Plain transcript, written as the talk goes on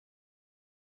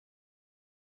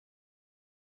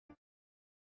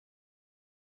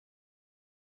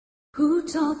Who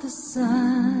taught the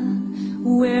sun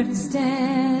where to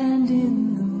stand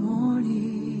in the morning?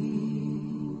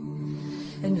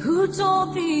 And who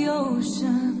told the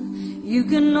ocean you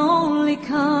can only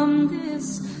come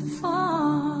this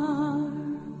far?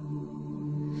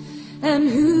 And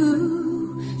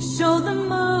who showed the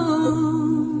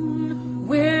moon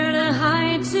where to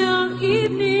hide till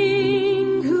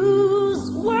evening?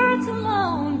 Whose words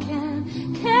alone can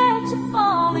catch a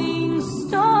falling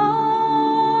star?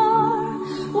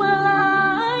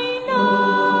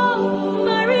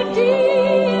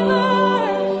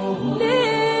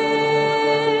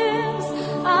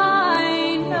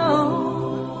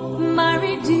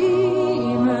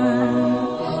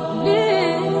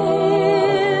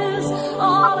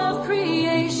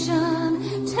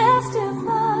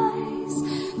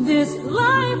 This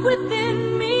life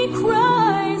within me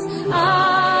cries,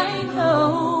 I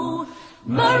know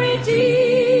my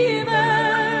Redeemer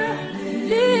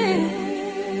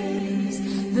lives.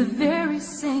 The very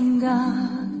same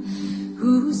God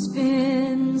who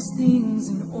spins things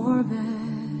in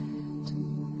orbit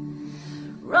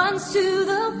runs to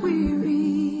the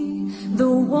weary, the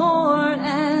worn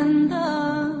and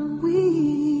the weak,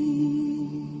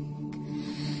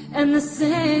 and the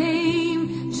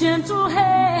same gentle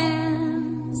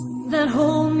hands that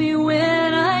hold me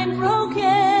when I'm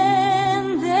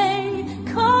broken, they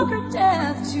conquer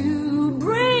death to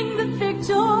bring the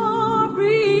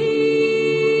victory.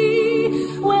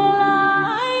 Well,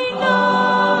 I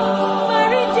know my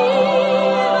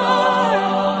Redeemer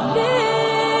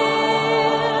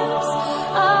lives.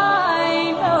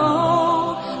 I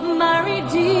know my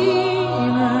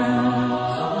Redeemer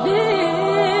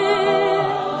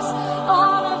lives.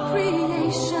 All of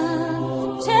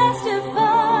creation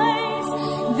testifies,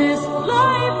 this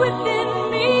life within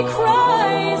me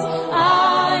cries,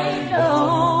 I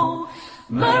know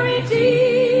my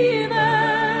Redeemer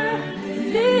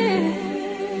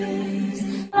lives.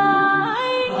 I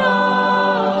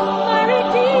know my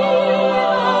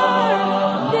Redeemer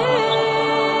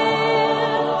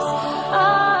lives. I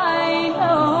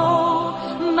know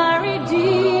my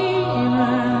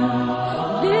Redeemer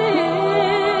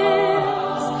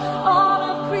lives. All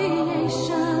of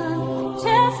creation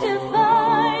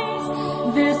testifies,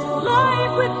 this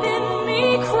life within me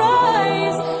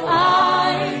cries, I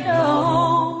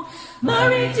know my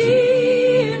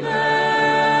Redeemer.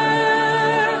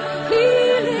 He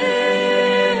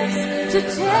lives to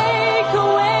take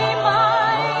away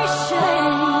my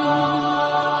shame.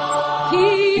 He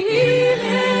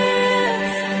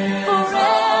lives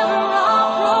forever.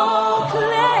 I'll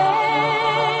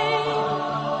proclaim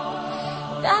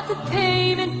that the pain